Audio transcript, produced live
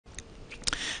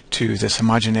to this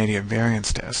homogeneity of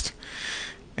variance test.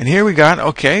 And here we got,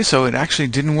 okay, so it actually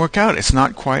didn't work out. It's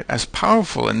not quite as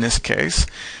powerful in this case.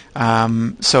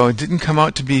 So it didn't come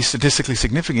out to be statistically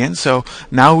significant. So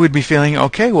now we'd be feeling,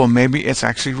 okay, well, maybe it's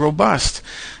actually robust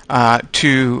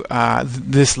to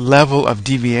this level of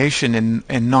deviation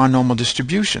in non-normal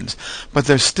distributions. But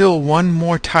there's still one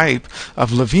more type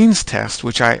of Levene's test,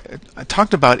 which I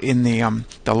talked about in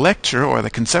the lecture or the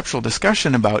conceptual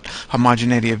discussion about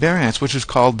homogeneity of variance, which is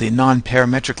called the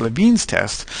nonparametric Levene's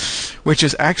test, which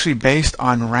is actually based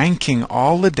on ranking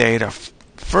all the data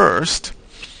first,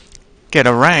 get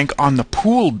a rank on the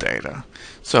pooled data.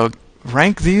 So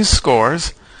rank these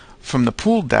scores from the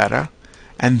pooled data,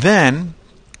 and then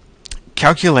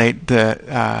calculate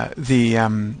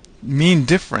the mean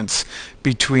difference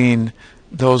between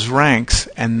those ranks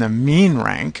and the mean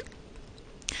rank,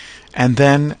 and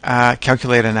then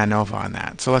calculate an ANOVA on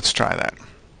that. So let's try that.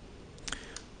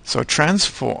 So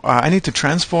I need to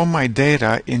transform my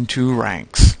data into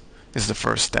ranks is the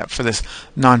first step for this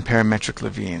nonparametric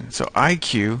Levene. So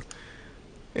IQ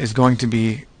is going to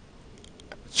be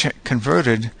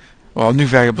converted, well, a new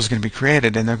variable is going to be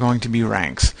created, and they're going to be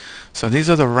ranks. So these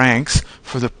are the ranks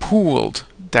for the pooled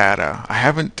data. I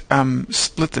haven't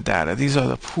split the data. These are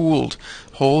the pooled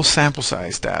whole sample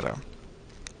size data.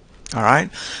 All right,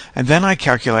 and then I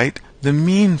calculate the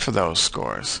mean for those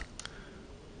scores,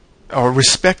 or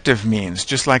respective means,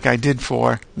 just like I did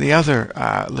for the other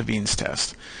Levene's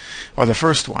test, or the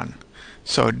first one.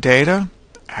 So data,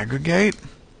 aggregate,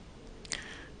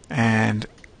 and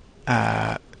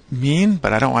mean,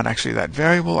 but I don't want actually that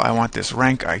variable. I want this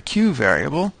rank IQ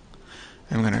variable.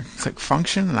 I'm going to click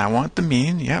function, and I want the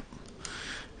mean. Yep.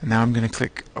 And now I'm going to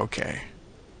click OK.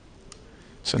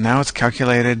 So now it's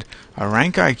calculated a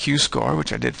rank IQ score,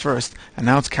 which I did first, and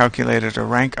now it's calculated a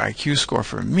rank IQ score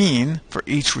for mean for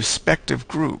each respective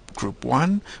group. Group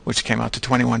 1, which came out to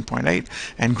 21.8,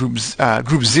 and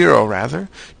group 0, rather,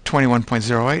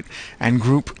 21.08, and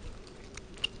group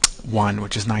 1,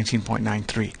 which is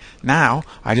 19.93. Now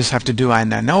I just have to do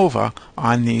an ANOVA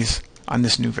on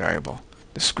this new variable.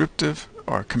 Descriptive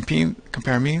or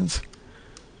compare means.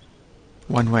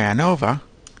 One-way ANOVA.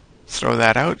 Throw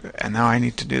that out, and now I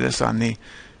need to do this on the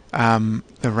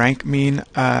rank mean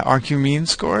RQ mean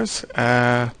scores.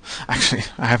 Actually,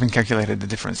 I haven't calculated the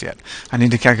difference yet. I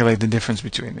need to calculate the difference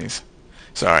between these.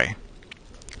 Sorry.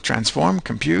 Transform,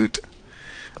 compute,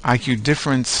 IQ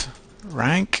difference,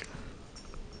 rank.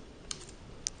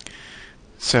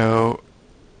 So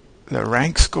the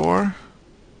rank score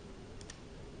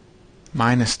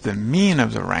minus the mean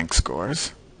of the rank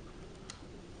scores.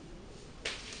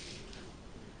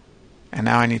 And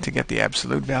now I need to get the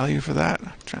absolute value for that.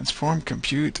 Transform,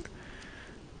 compute.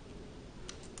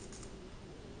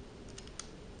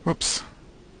 Whoops.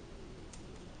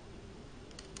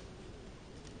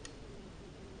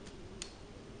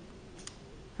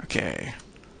 Okay.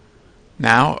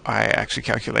 Now I actually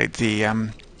calculate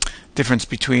the difference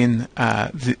between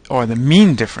the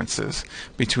mean differences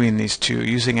between these two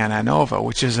using an ANOVA,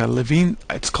 which is a Levene.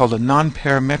 It's called a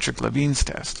nonparametric Levene's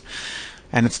test.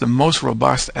 And it's the most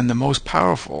robust and the most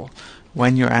powerful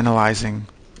when you're analyzing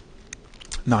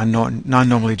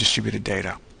non-normally distributed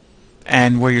data,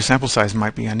 and where your sample size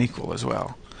might be unequal as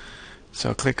well.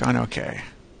 So click on OK.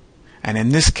 And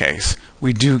in this case,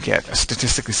 we do get a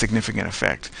statistically significant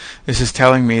effect. This is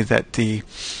telling me that the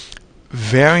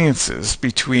variances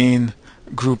between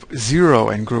group 0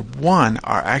 and group 1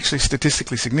 are actually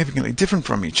statistically significantly different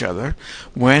from each other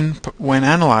when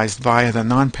analyzed via the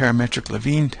nonparametric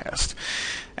Levene test.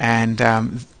 And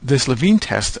this Levene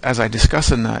test, as I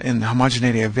discuss in the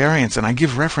homogeneity of variance, and I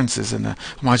give references in the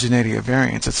homogeneity of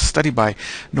variance, it's a study by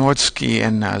Nordstokke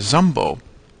and Zumbo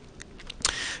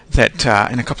that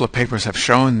in a couple of papers have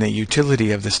shown the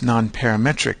utility of this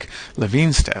nonparametric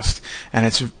Levene's test, and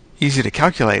it's easy to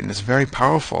calculate, and it's very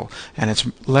powerful, and it's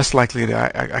less likely to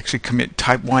actually commit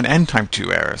type 1 and type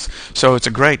 2 errors. So it's a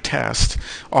great test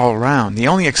all around. The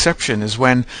only exception is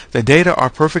when the data are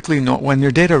when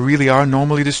your data really are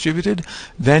normally distributed,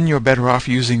 then you're better off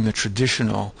using the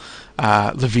traditional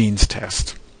Levene's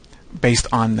test based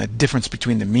on the difference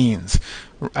between the means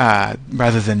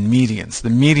rather than medians. The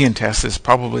median test is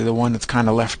probably the one that's kind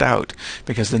of left out,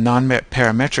 because the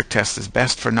nonparametric test is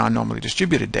best for non-normally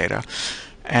distributed data.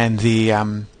 And the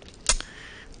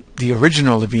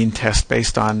original Levene test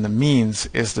based on the means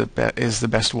is the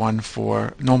best one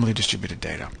for normally distributed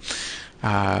data.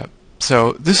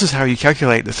 So this is how you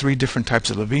calculate the 3 different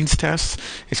types of Levene's tests.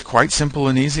 It's quite simple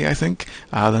and easy, I think.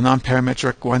 The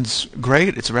nonparametric one's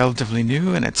great. It's relatively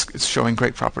new, and it's showing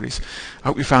great properties. I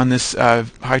hope you found this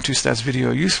High 2 Stats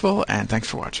video useful, and thanks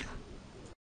for watching.